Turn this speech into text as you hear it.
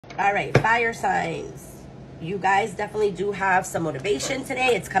All right, fire signs. You guys definitely do have some motivation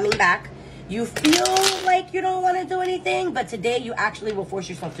today. It's coming back. You feel like you don't want to do anything, but today you actually will force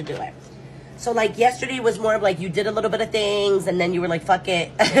yourself to do it. So like yesterday was more of like you did a little bit of things and then you were like, fuck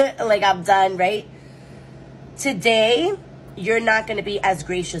it. Like, I'm done, right? Today, you're not going to be as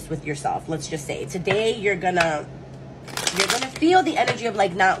gracious with yourself. Let's just say today you're gonna feel the energy of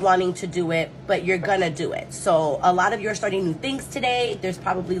like not wanting to do it, but you're gonna do it. So a lot of you are starting new things today. There's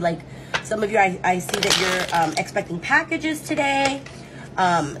probably like some of you, I see that you're expecting packages today.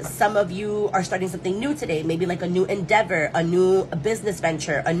 Some of you are starting something new today, maybe like a new endeavor, a new business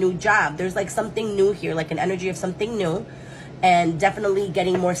venture, a new job. There's like something new here, like an energy of something new, and definitely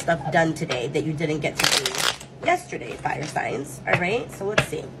getting more stuff done today that you didn't get to do yesterday, fire signs. All right, so let's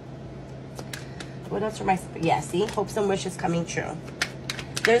see. What else for my, yeah, see, hopes and wishes coming true.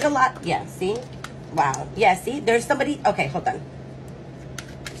 There's a lot, yeah, see, wow, yeah, see, there's somebody, okay, hold on.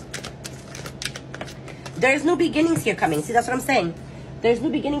 There's new beginnings here coming. See, that's what I'm saying. There's new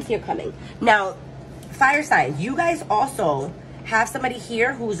beginnings here coming. Now, fire signs, you guys also have somebody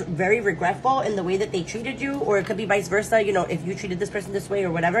here who's very regretful in the way that they treated you, or it could be vice versa. You know, if you treated this person this way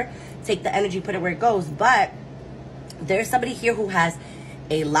or whatever, take the energy, put it where it goes. But there's somebody here who has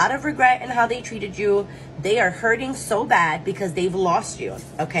a lot of regret in how they treated you. They are hurting so bad because they've lost you,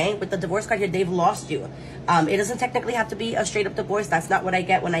 okay? With the divorce card here, they've lost you. It doesn't technically have to be a straight up divorce. That's not what I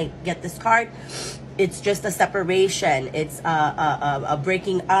get when I get this card. It's just a separation. It's a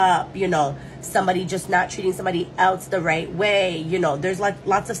breaking up, you know, somebody just not treating somebody else the right way. You know, there's like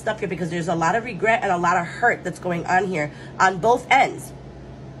lots of stuff here because there's a lot of regret and a lot of hurt that's going on here on both ends.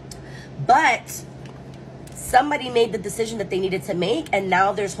 But somebody made the decision that they needed to make, and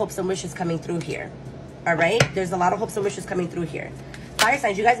now there's hopes and wishes coming through here. All right? There's a lot of hopes and wishes coming through here. Fire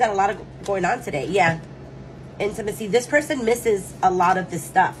signs, you guys got a lot of going on today. Yeah. Intimacy. This person misses a lot of this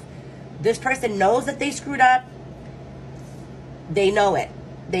stuff. This person knows that they screwed up. They know it.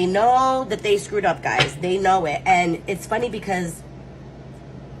 They know that they screwed up, guys. They know it. And it's funny because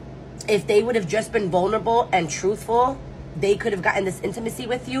if they would have just been vulnerable and truthful, they could have gotten this intimacy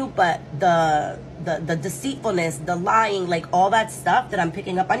with you. But the deceitfulness, the lying, like all that stuff that I'm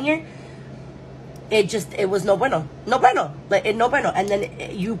picking up on here, it was no bueno. No bueno. Like, no bueno. And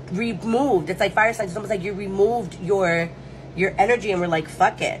then you removed, it's like fire signs. It's almost like you removed your energy and were like,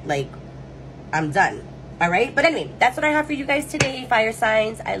 fuck it. Like, I'm done. All right? But anyway, that's what I have for you guys today, fire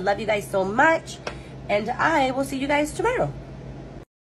signs. I love you guys so much. And I will see you guys tomorrow.